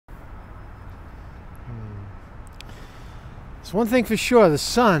It's one thing for sure, the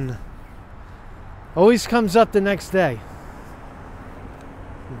sun always comes up the next day.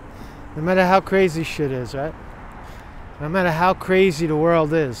 No matter how crazy shit is, right? No matter how crazy the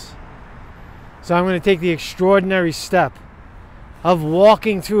world is. So I'm going to take the extraordinary step of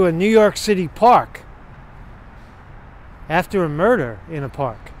walking through a New York City park after a murder in a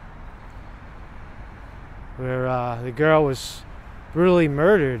park where the girl was brutally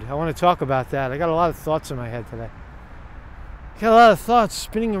murdered. I want to talk about that. I got a lot of thoughts in my head today. I got a lot of thoughts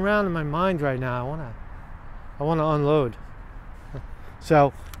spinning around in my mind right now. I want to unload.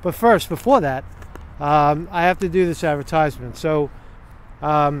 So, but first, before that, I have to do this advertisement. So,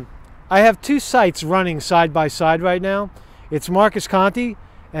 I have two sites running side by side right now. It's Marcus Conte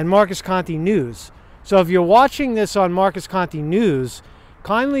and Marcus Conte News. So if you're watching this on Marcus Conte News,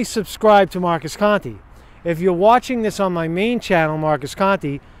 kindly subscribe to Marcus Conte. If you're watching this on my main channel, Marcus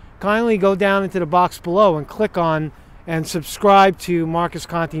Conte, kindly go down into the box below and click on and subscribe to Marcus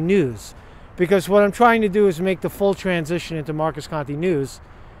Conte News. Because what I'm trying to do is make the full transition into Marcus Conte News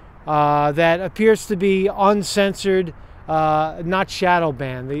that appears to be uncensored, not shadow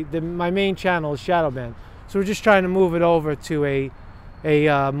banned. My main channel is shadow banned. So we're just trying to move it over to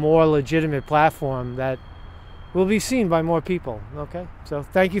a more legitimate platform that will be seen by more people. Okay, so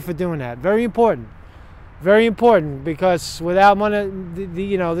thank you for doing that. Very important because without money,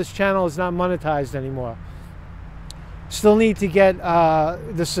 this channel is not monetized anymore. Still need to get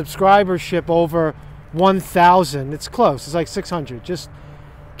the subscribership over 1,000. It's close. It's like 600. Just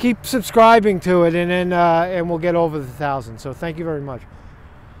keep subscribing to it, and then and we'll get over the 1,000. So thank you very much.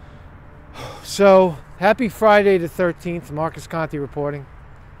 So happy Friday the 13th, Marcus Conte reporting.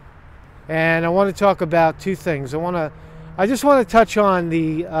 And I want to talk about two things. I just want to touch on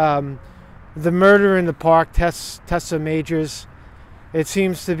the murder in the park, Tessa Majors. It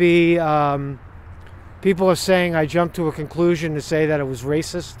seems to be people are saying I jumped to a conclusion to say that it was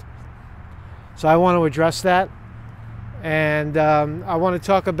racist. So I want to address that. And I want to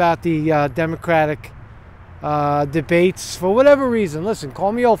talk about the Democratic debates for whatever reason. Listen,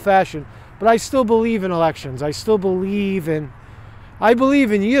 call me old-fashioned, but I still believe in elections. I still believe in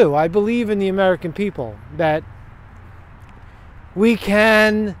you. I believe in the American people, that we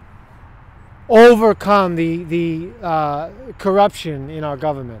can overcome the corruption in our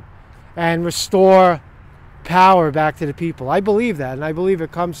government and restore power back to the people. I believe that, and I believe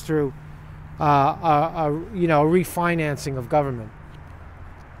it comes through a refinancing of government.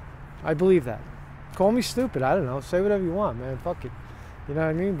 I believe that. Call me stupid. I don't know. Say whatever you want, man. Fuck it. You know what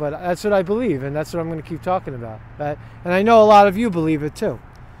I mean? But that's what I believe, and that's what I'm going to keep talking about. And I know a lot of you believe it too.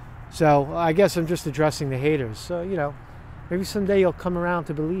 So I guess I'm just addressing the haters. So, maybe someday you'll come around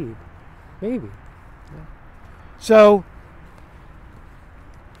to believe. Maybe. Yeah. So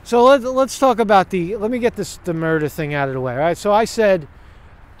let's talk about let me get the murder thing out of the way. All right. So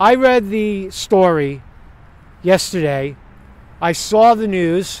I read the story yesterday. I saw the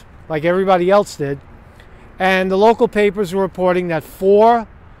news like everybody else did. And the local papers were reporting that 4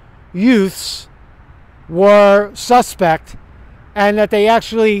 youths were suspect and that they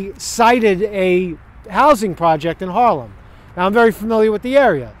actually cited a housing project in Harlem. Now, I'm very familiar with the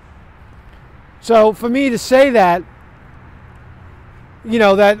area. So for me to say that,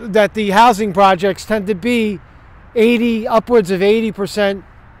 that the housing projects tend to be upwards of 80%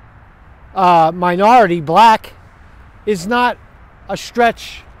 minority, black, is not a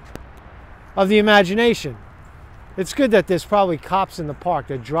stretch of the imagination. It's good that there's probably cops in the park.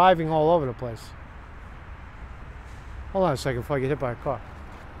 They're driving all over the place. Hold on a second before I get hit by a car.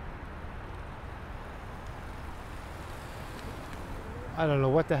 I don't know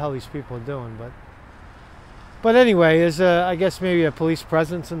what the hell these people are doing, but anyway, there's I guess maybe a police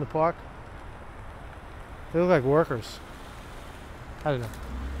presence in the park. They look like workers. I don't know.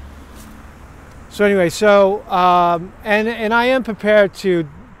 So anyway, and I am prepared to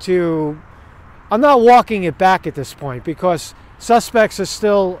I'm not walking it back at this point because suspects are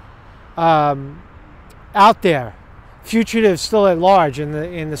still out there, fugitives still at large in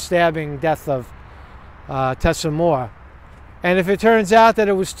the stabbing death of Tessa Moore. And if it turns out that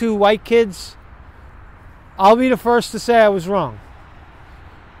it was 2 white kids, I'll be the first to say I was wrong.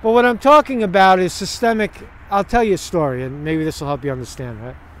 But what I'm talking about is systemic. I'll tell you a story, and maybe this will help you understand,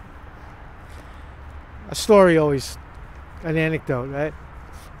 right? A story always, an anecdote, right?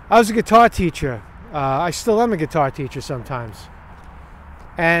 I was a guitar teacher. I still am a guitar teacher sometimes.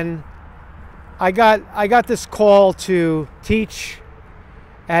 And I got this call to teach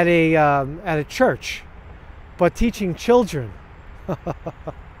at a church, but teaching children.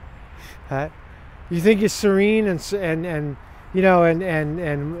 Right? You think you're serene and you know,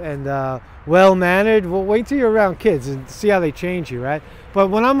 and well mannered. Well, wait till you're around kids and see how they change you, right? But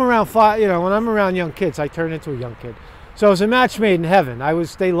when I'm around when I'm around young kids, I turn into a young kid. So it was a match made in heaven.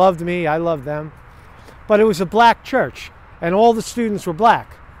 They loved me, I loved them. But it was a black church, and all the students were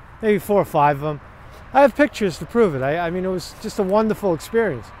black, maybe 4 or 5 of them. I have pictures to prove it. I mean, it was just a wonderful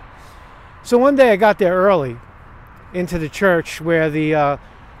experience. So one day I got there early into the church where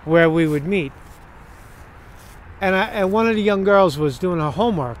we would meet, and one of the young girls was doing her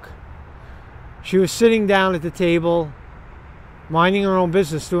homework. She was sitting down at the table, minding her own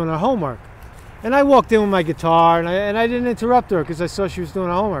business, doing her homework. And I walked in with my guitar, and I didn't interrupt her because I saw she was doing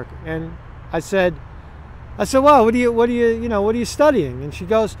her homework. And I said, "Well, what are you studying?" And she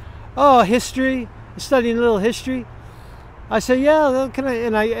goes, "Oh, history. I'm studying a little history." I said, "Yeah, can I?"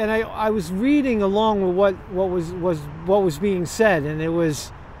 And I was reading along with what was being said, and it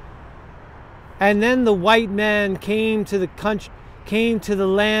was. And then the white man came to the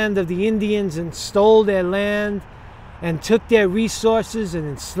land of the Indians and stole their land, and took their resources and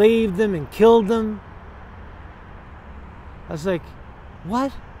enslaved them and killed them. I was like,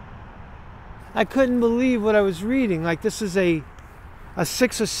 what? I couldn't believe what I was reading. Like, this is a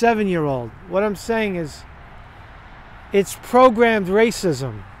 6 or 7 year old. What I'm saying is, it's programmed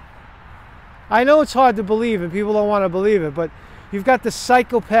racism. I know it's hard to believe and people don't want to believe it, but you've got the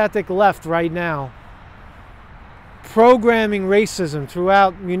psychopathic left right now programming racism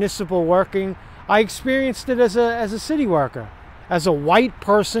throughout municipal working. I experienced it as a city worker, as a white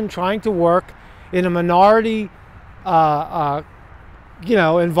person trying to work in a minority,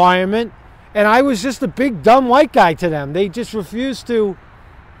 environment, and I was just a big dumb white guy to them. They just refused to.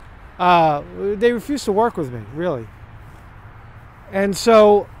 They refused to work with me, really. And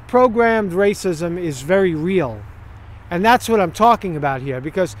so, programmed racism is very real, and that's what I'm talking about here.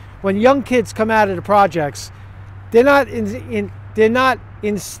 Because when young kids come out of the projects, they're not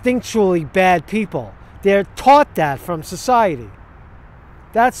instinctually bad people. They're taught that from society.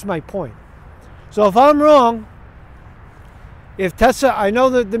 That's my point. So if I'm wrong, if Tessa, I know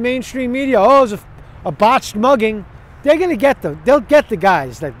that the mainstream media, it was a botched mugging, they'll get the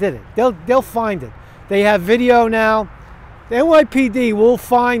guys that did it. They'll find it. They have video now. The NYPD will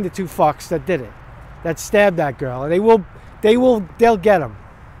find the 2 fucks that did it, that stabbed that girl, and they'll get them.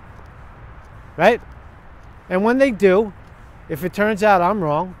 Right? And when they do, if it turns out I'm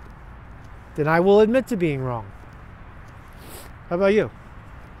wrong, then I will admit to being wrong. How about you?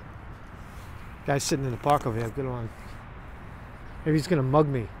 Guy's sitting in the park over here. Good on. Maybe he's going to mug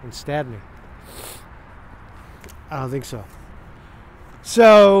me and stab me. I don't think so.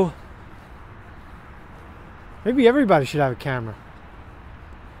 So, maybe everybody should have a camera.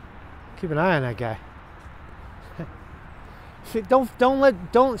 Keep an eye on that guy. See,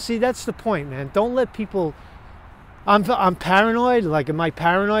 that's the point, man. Don't let people. I'm paranoid. Like, am I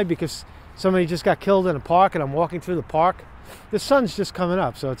paranoid because somebody just got killed in a park and I'm walking through the park? The sun's just coming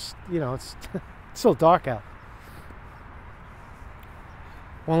up, so it's it's still dark out.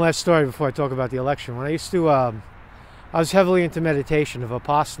 One last story before I talk about the election. When I used to, I was heavily into meditation, of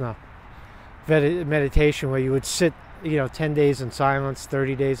Vipassana meditation, where you would sit, 10 days in silence,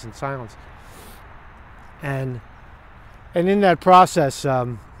 30 days in silence, and in that process.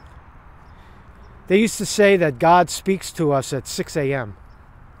 They used to say that God speaks to us at 6 a.m.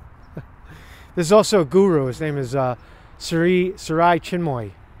 There's also a guru. His name is Sarai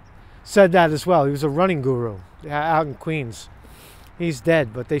Chinmoy. Said that as well. He was a running guru out in Queens. He's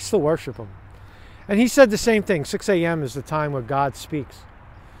dead, but they still worship him. And he said the same thing. 6 a.m. is the time where God speaks.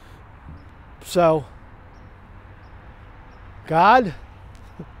 So, God,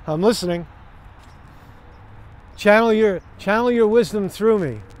 I'm listening. Channel your wisdom through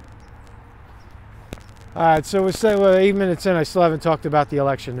me. All right, so we're 8 minutes in. I still haven't talked about the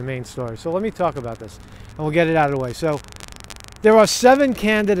election, the main story. So let me talk about this, and we'll get it out of the way. So there are 7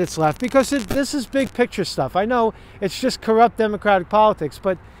 candidates left, because this is big picture stuff. I know it's just corrupt democratic politics,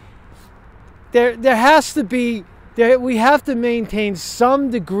 but there has to be, we have to maintain some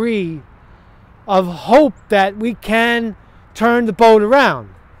degree of hope that we can turn the boat around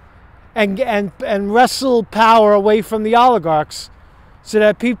and wrestle power away from the oligarchs, so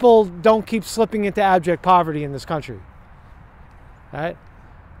that people don't keep slipping into abject poverty in this country. Right?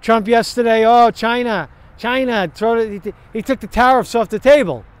 Trump yesterday, China, he took the tariffs off the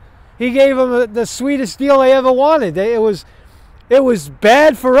table. He gave them the sweetest deal they ever wanted. It was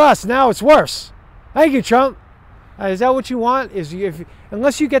bad for us. Now it's worse. Thank you, Trump. Is that what you want?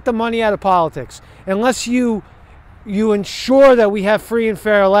 Unless you get the money out of politics, unless you ensure that we have free and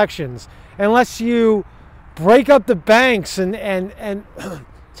fair elections, unless you break up the banks and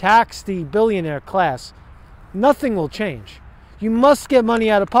tax the billionaire class, nothing will change. You must get money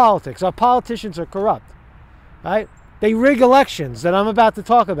out of politics. Our politicians are corrupt, right? They rig elections that I'm about to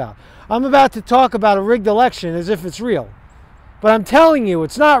talk about. I'm about to talk about a rigged election as if it's real. But I'm telling you,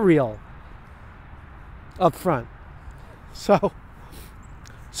 it's not real up front. So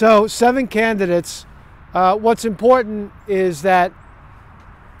 7 candidates. What's important is that,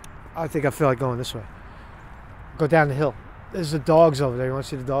 I think I feel like going this way. Go down the hill. There's the dogs over there. You want to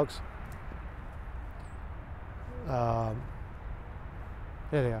see the dogs? There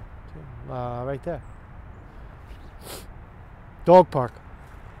they are. Right there. Dog park.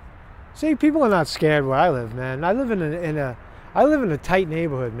 See, people are not scared where I live, man. I live in a tight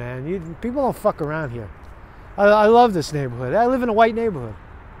neighborhood, man. People don't fuck around here. I love this neighborhood. I live in a white neighborhood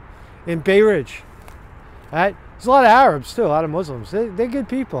in Bay Ridge. Right? There's a lot of Arabs too, a lot of Muslims. They're good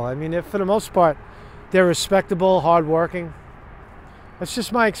people. I mean, for the most part, they're respectable, hardworking. That's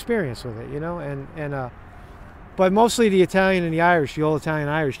just my experience with it, you know. But mostly the Italian and the Irish, the old Italian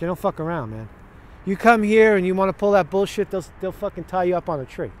Irish, they don't fuck around, man. You come here and you want to pull that bullshit, they'll fucking tie you up on a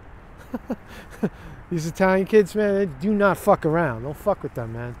tree. These Italian kids, man, they do not fuck around. Don't fuck with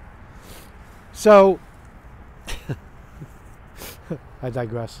them, man. So, I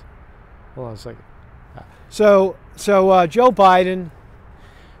digress. Hold on a second. So Joe Biden,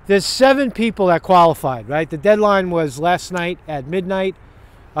 there's 7 people that qualified, right? The deadline was last night at midnight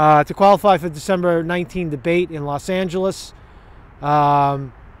to qualify for December 19 debate in Los Angeles.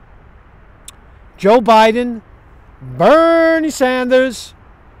 Joe Biden, Bernie Sanders,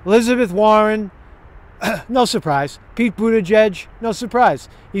 Elizabeth Warren, no surprise. Pete Buttigieg, no surprise.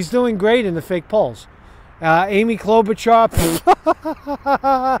 He's doing great in the fake polls. Amy Klobuchar,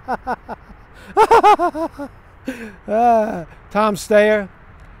 Tom Steyer,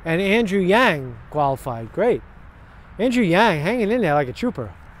 and Andrew Yang qualified. Great. Andrew Yang hanging in there like a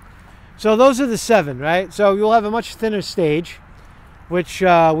trooper. So those are the 7, right? So you'll have a much thinner stage, which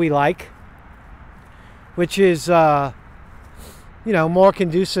we like, which is, more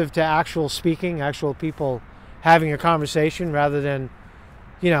conducive to actual speaking, actual people having a conversation rather than,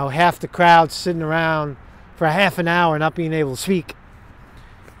 half the crowd sitting around for half an hour not being able to speak.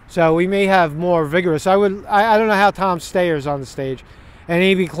 So we may have more vigorous. I don't know how Tom Steyer's on the stage and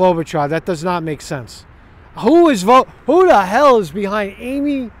Amy Klobuchar. That does not make sense. Who the hell is behind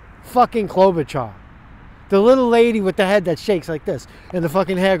Amy fucking Klobuchar? The little lady with the head that shakes like this and the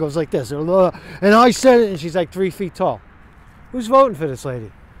fucking hair goes like this. And I said it, and she's like 3 feet tall. Who's voting for this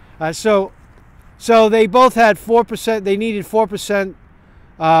lady? So they both had 4%. They needed 4%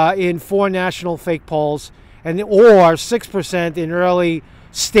 in 4 national fake polls, or 6% in early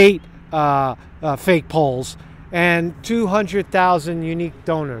state fake polls, and 200,000 unique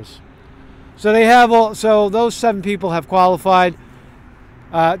donors. So they have so those 7 people have qualified.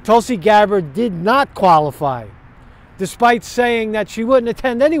 Tulsi Gabbard did not qualify, despite saying that she wouldn't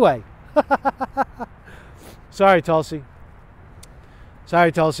attend anyway. Sorry, Tulsi.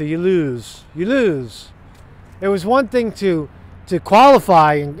 Sorry, Tulsi. You lose. You lose. It was one thing to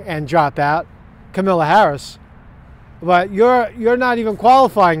qualify and drop out, Kamala Harris, but you're not even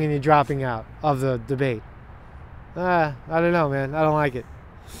qualifying and you're dropping out of the debate. I don't know, man. I don't like it.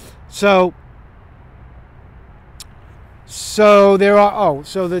 So there are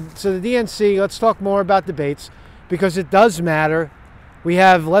so the DNC. Let's talk more about debates because it does matter. We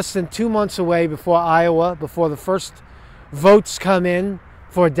have less than 2 months away before Iowa, before the first votes come in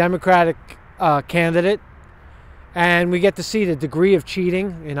for a Democratic candidate, and we get to see the degree of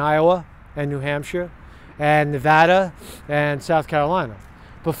cheating in Iowa and New Hampshire and Nevada and South Carolina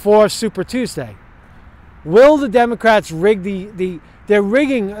before Super Tuesday. Will the Democrats rig they're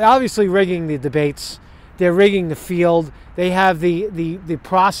obviously rigging the debates. They're rigging the field. They have the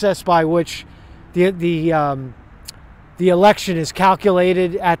process by which the election is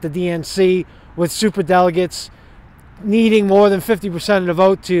calculated at the DNC with superdelegates needing more than 50% of the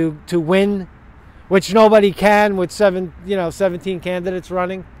vote to win, which nobody can with 17 candidates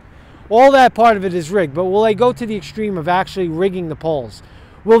running. All that part of it is rigged, but will they go to the extreme of actually rigging the polls?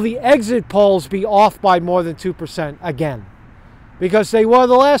 Will the exit polls be off by more than 2% again? Because they were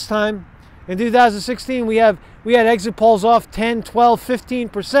the last time. In 2016, we had exit polls off 10, 12,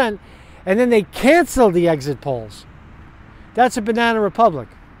 15%, and then they canceled the exit polls. That's a banana republic.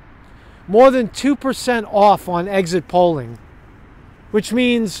 More than 2% off on exit polling, which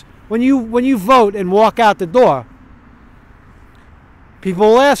means when you vote and walk out the door, people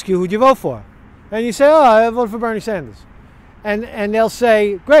will ask you, who'd you vote for? And you say, oh, I voted for Bernie Sanders. And they'll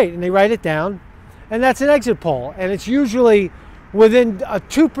say, great, and they write it down, and that's an exit poll, and it's usually within a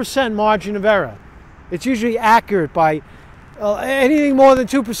 2% margin of error. It's usually accurate by anything more than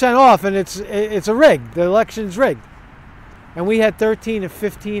 2% off, and it's a rig. The election's rigged. And we had 13 and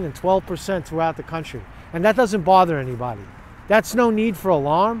 15 and 12% throughout the country. And that doesn't bother anybody. That's no need for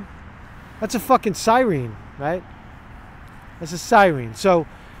alarm. That's a fucking siren, right? That's a siren. So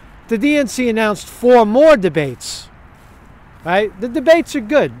the DNC announced 4 more debates. Right? The debates are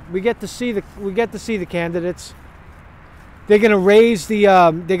good. We get to see the candidates. They're going to raise the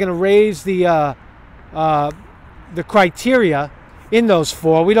criteria in those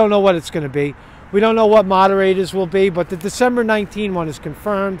 4. We don't know what it's going to be. We don't know what moderators will be, but the December 19 one is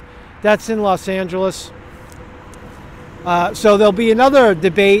confirmed. That's in Los Angeles. So there'll be another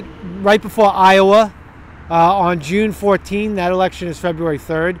debate right before Iowa on June 14. That election is February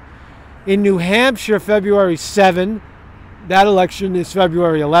 3rd. In New Hampshire, February 7. That election is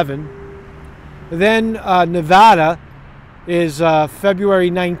February 11. Then Nevada is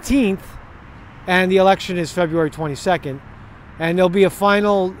February 19th, and the election is February 22nd. And there'll be a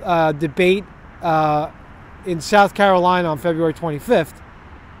final debate in South Carolina on February 25th,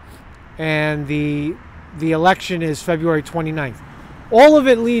 and the election is February 29th. All of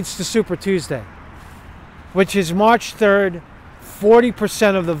it leads to Super Tuesday, which is March 3rd,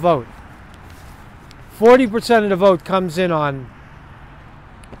 40% of the vote. 40% of the vote comes in on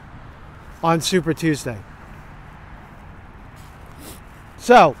Super Tuesday.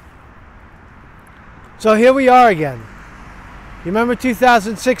 So here we are again. You remember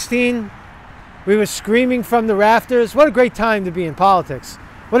 2016? We were screaming from the rafters. What a great time to be in politics.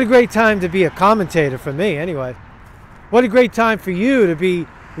 What a great time to be a commentator, for me anyway. What a great time for you to be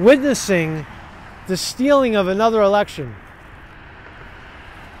witnessing the stealing of another election.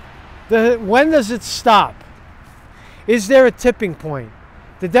 When does it stop? Is there a tipping point?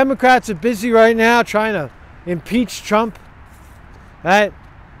 The Democrats are busy right now trying to impeach Trump. Right?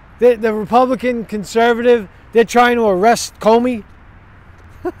 The Republican conservative, they're trying to arrest Comey.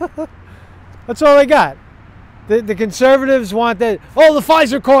 That's all they got. The conservatives want that. Oh, the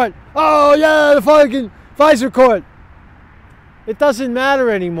Pfizer court. Oh, yeah, the Pfizer court. It doesn't matter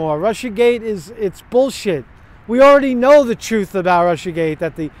anymore. Russiagate it's bullshit. We already know the truth about Russiagate,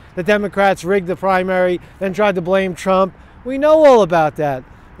 that the Democrats rigged the primary, then tried to blame Trump. We know all about that,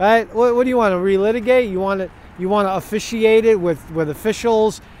 right? What do you want to relitigate? You want to officiate it with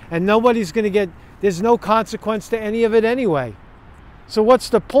officials, and nobody's going to get. There's no consequence to any of it anyway. So what's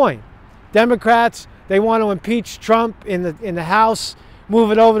the point? Democrats, they want to impeach Trump in the House,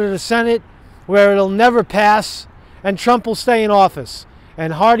 move it over to the Senate, where it'll never pass, and Trump will stay in office.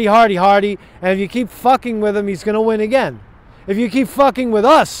 And hardy, and if you keep fucking with him, he's going to win again. If you keep fucking with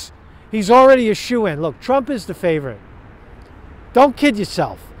us, he's already a shoo-in. Look, Trump is the favorite. Don't kid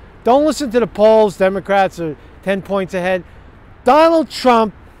yourself. Don't listen to the polls. Democrats are 10 points ahead. Donald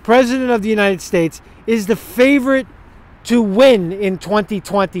Trump, President of the United States, is the favorite to win in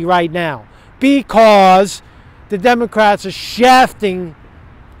 2020 right now, because the Democrats are shafting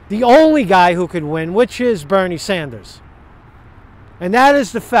the only guy who could win, which is Bernie Sanders. And that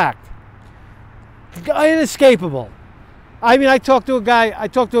is the fact. Inescapable. I mean, I talked to a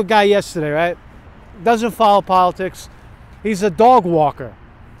guy yesterday, right? Doesn't follow politics. He's a dog walker.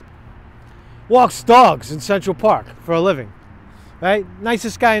 Walks dogs in Central Park for a living. Right?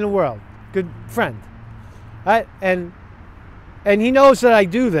 Nicest guy in the world. Good friend. Right? And he knows that I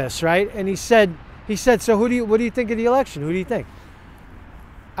do this, right? And he said, so what do you think of the election? Who do you think?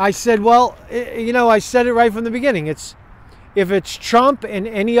 I said, well, I said it right from the beginning. If it's Trump and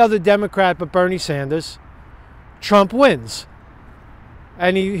any other Democrat but Bernie Sanders, Trump wins.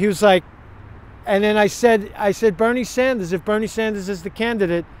 And he was like, and then I said, Bernie Sanders, if Bernie Sanders is the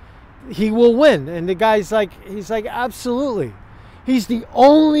candidate, he will win. And the guy's like, he's like, absolutely. He's the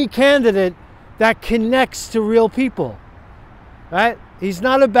only candidate that connects to real people. Right? He's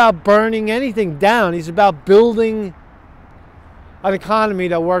not about burning anything down. He's about building an economy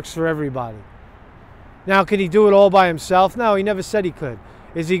that works for everybody. Now, can he do it all by himself? No, he never said he could.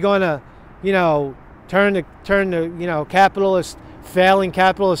 Is he going to, turn the failing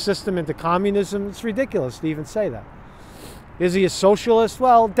capitalist system into communism? It's ridiculous to even say that. Is he a socialist?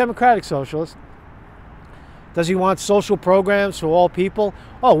 Well, democratic socialist. Does he want social programs for all people?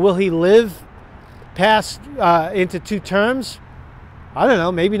 Oh, will he live past into 2 terms? I don't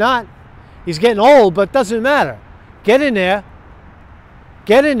know, maybe not. He's getting old, but it doesn't matter. Get in there,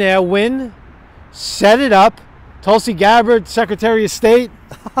 win, set it up. Tulsi Gabbard, Secretary of State.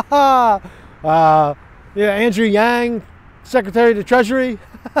 Andrew Yang, Secretary of the Treasury.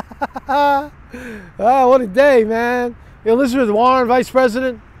 Oh, what a day, man. Elizabeth Warren, Vice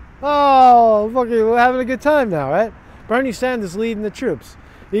President. Oh, fucking, we're having a good time now, right? Bernie Sanders leading the troops.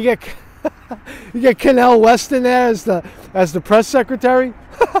 You get Kennell West in there as the press secretary.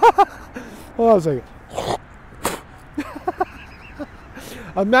 Hold on a second.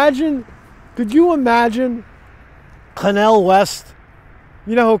 Imagine, could you imagine Cornel West?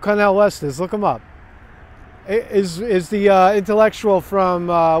 You know who Cornel West is? Look him up. Is the intellectual from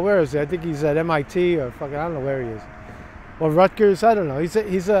where is he? I think he's at MIT or fucking I don't know where he is, or Rutgers. I don't know. He's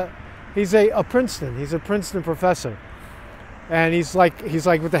a Princeton. He's a Princeton professor, and he's like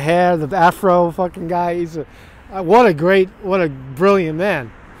with the hair, the afro fucking guy. He's what a brilliant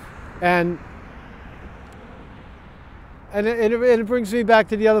man, and it brings me back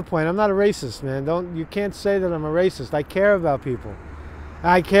to the other point. I'm not a racist, man. You can't say that I'm a racist. I care about people.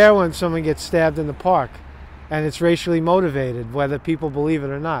 I care when someone gets stabbed in the park and it's racially motivated, whether people believe it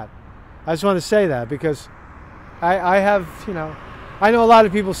or not. I just want to say that because I have, I know a lot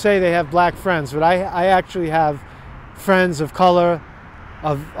of people say they have black friends, but I actually have friends of color,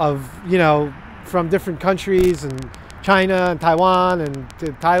 from different countries, and China and Taiwan and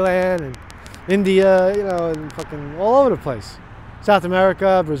Thailand and India, and fucking all over the place. South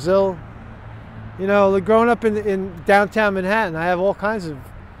America, Brazil. Growing up in downtown Manhattan, I have all kinds of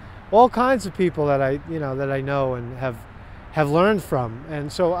people that I know and have learned from.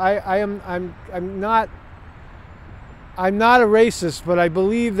 And so I'm not a racist, but I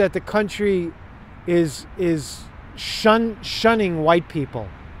believe that the country is shunning white people.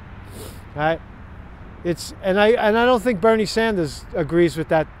 Right? And I don't think Bernie Sanders agrees with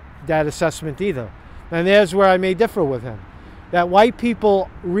that assessment either. And there's where I may differ with him. That white people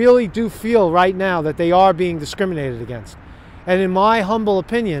really do feel right now that they are being discriminated against. And in my humble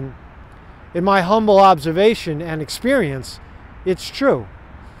opinion, in my humble observation and experience, it's true.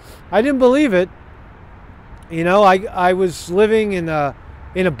 I didn't believe it. I was living in a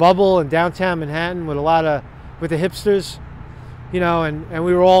bubble in downtown Manhattan with the hipsters, and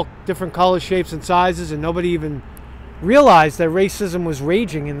we were all different colors, shapes, and sizes, and nobody even realized that racism was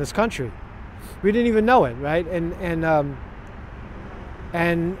raging in this country. We didn't even know it, right? And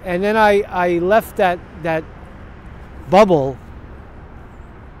then I left that bubble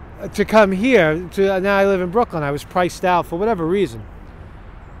to come here. Now I live in Brooklyn. I was priced out for whatever reason,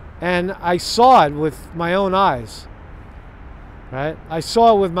 and I saw it with my own eyes. Right? I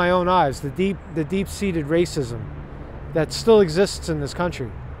saw it with my own eyes. The deep-seated racism that still exists in this country.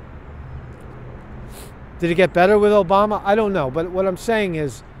 Did it get better with Obama? I don't know. But what I'm saying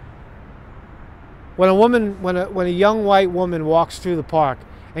is, when a young white woman walks through the park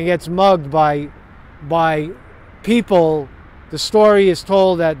and gets mugged by people, the story is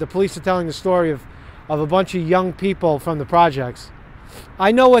told that the police are telling the story of a bunch of young people from the projects.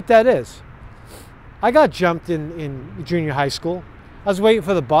 I know what that is. I got jumped in junior high school. I was waiting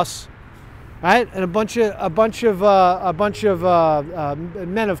for the bus, right? And a bunch of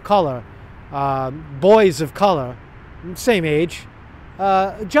men of color, boys of color, same age,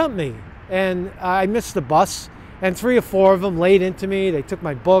 jumped me. And I missed the bus, and 3 or 4 of them laid into me. They took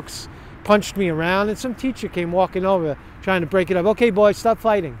my books, punched me around, and some teacher came walking over trying to break it up. Okay, boys, stop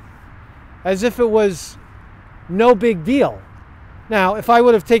fighting. As if it was no big deal. Now, if I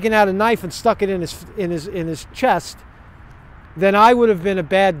would have taken out a knife and stuck it in his chest, then I would have been a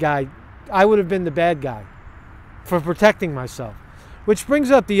bad guy. I would have been the bad guy for protecting myself. Which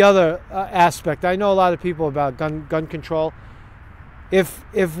brings up the other aspect. I know a lot of people about gun control.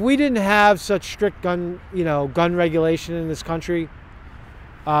 If we didn't have such strict gun regulation in this country,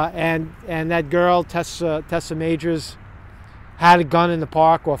 and that girl Tessa Majors had a gun in the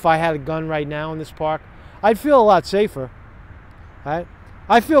park, or if I had a gun right now in this park, I'd feel a lot safer. Right?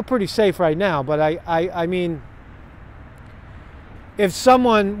 I feel pretty safe right now, but I mean, if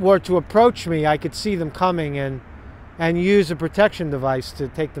someone were to approach me, I could see them coming and use a protection device to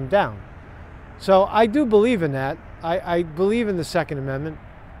take them down. So I do believe in that. I believe in the Second Amendment,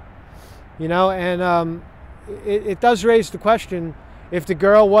 and it does raise the question, if the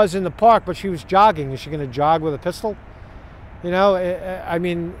girl was in the park but she was jogging, is she going to jog with a pistol? I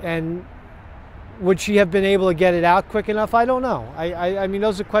mean, and would she have been able to get it out quick enough? I don't know. I mean,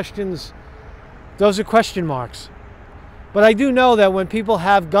 those are questions. Those are question marks. But I do know that when people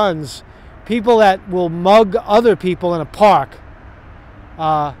have guns, people that will mug other people in a park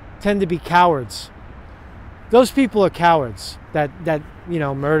tend to be cowards. Those people are cowards that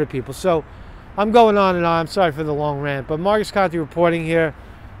murder people. So I'm going on and on. I'm sorry for the long rant, but Marcus Conte reporting here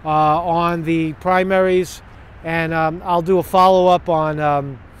on the primaries, and I'll do a follow-up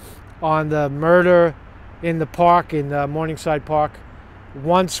on the murder in the park, in Morningside Park,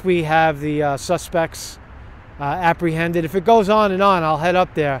 once we have the suspects apprehended. If it goes on and on, I'll head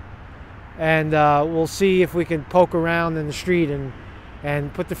up there, and we'll see if we can poke around in the street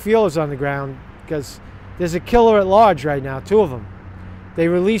and put the feelers on the ground, because there's a killer at large right now, 2 of them. They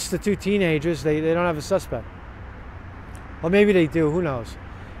released the 2 teenagers. They don't have a suspect. Or maybe they do, who knows.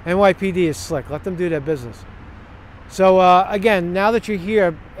 NYPD is slick. Let them do their business. So again, now that you're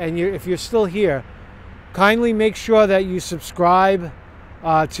here, and if you're still here, kindly make sure that you subscribe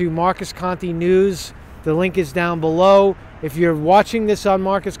to Marcus Conte News. The link is down below. If you're watching this on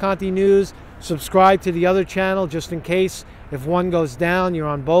Marcus Conte News, subscribe to the other channel just in case if one goes down, you're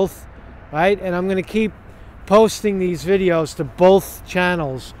on both, right? And I'm going to keep posting these videos to both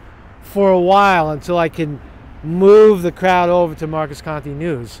channels for a while until I can move the crowd over to Marcus Conte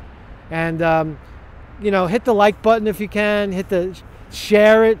News. And you know, hit the like button if you can.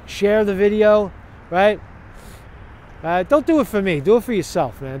 Share the video, right? Don't do it for me. Do it for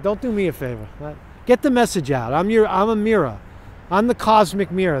yourself, man. Don't do me a favor. Right? Get the message out. I'm a mirror. I'm the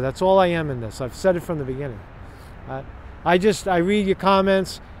cosmic mirror. That's all I am in this. I've said it from the beginning. I read your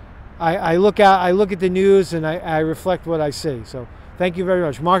comments. I look at the news and I reflect what I see. So thank you very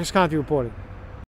much. Marcus Conte reporting.